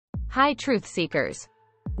Hi, truth seekers.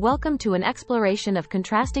 Welcome to an exploration of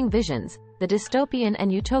contrasting visions, the dystopian and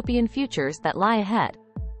utopian futures that lie ahead.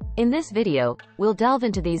 In this video, we'll delve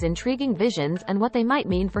into these intriguing visions and what they might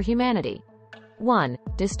mean for humanity. 1.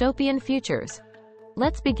 Dystopian futures.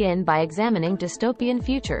 Let's begin by examining dystopian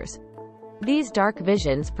futures. These dark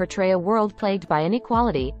visions portray a world plagued by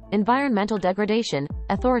inequality, environmental degradation,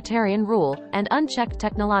 authoritarian rule, and unchecked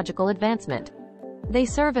technological advancement. They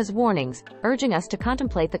serve as warnings, urging us to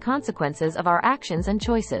contemplate the consequences of our actions and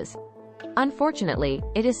choices. Unfortunately,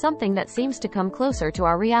 it is something that seems to come closer to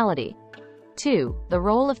our reality. 2. The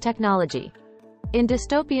role of technology. In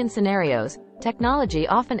dystopian scenarios, technology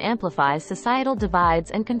often amplifies societal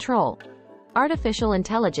divides and control. Artificial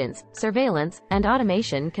intelligence, surveillance, and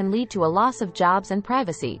automation can lead to a loss of jobs and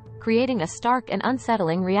privacy, creating a stark and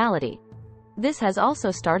unsettling reality. This has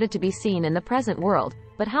also started to be seen in the present world,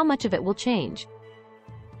 but how much of it will change?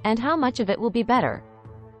 And how much of it will be better?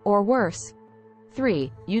 Or worse?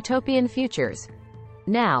 3. Utopian futures.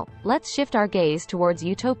 Now, let's shift our gaze towards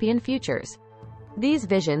utopian futures. These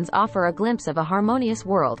visions offer a glimpse of a harmonious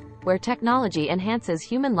world, where technology enhances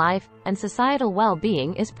human life, and societal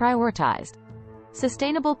well-being is prioritized.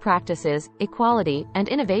 Sustainable practices, equality, and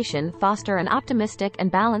innovation foster an optimistic and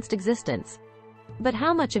balanced existence. But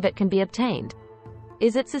how much of it can be obtained?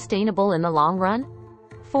 Is it sustainable in the long run?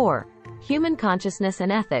 4. Human consciousness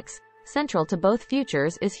and ethics. Central to both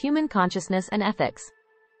futures is human consciousness and ethics.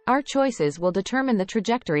 Our choices will determine the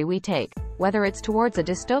trajectory we take, whether it's towards a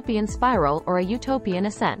dystopian spiral or a utopian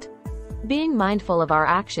ascent. Being mindful of our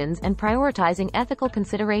actions and prioritizing ethical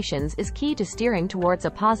considerations is key to steering towards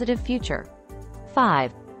a positive future.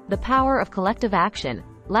 5. The power of collective action.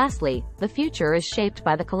 Lastly, the future is shaped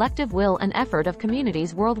by the collective will and effort of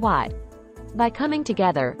communities worldwide. By coming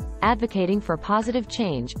together, advocating for positive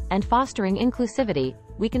change, and fostering inclusivity,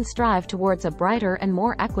 we can strive towards a brighter and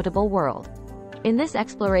more equitable world. In this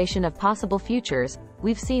exploration of possible futures,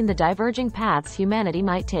 we've seen the diverging paths humanity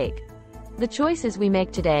might take. The choices we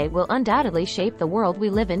make today will undoubtedly shape the world we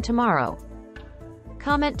live in tomorrow.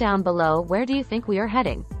 Comment down below, where do you think we are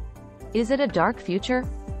heading? Is it a dark future?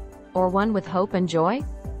 Or one with hope and joy?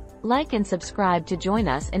 Like and subscribe to join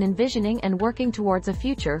us in envisioning and working towards a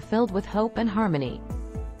future filled with hope and harmony.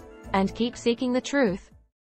 And keep seeking the truth.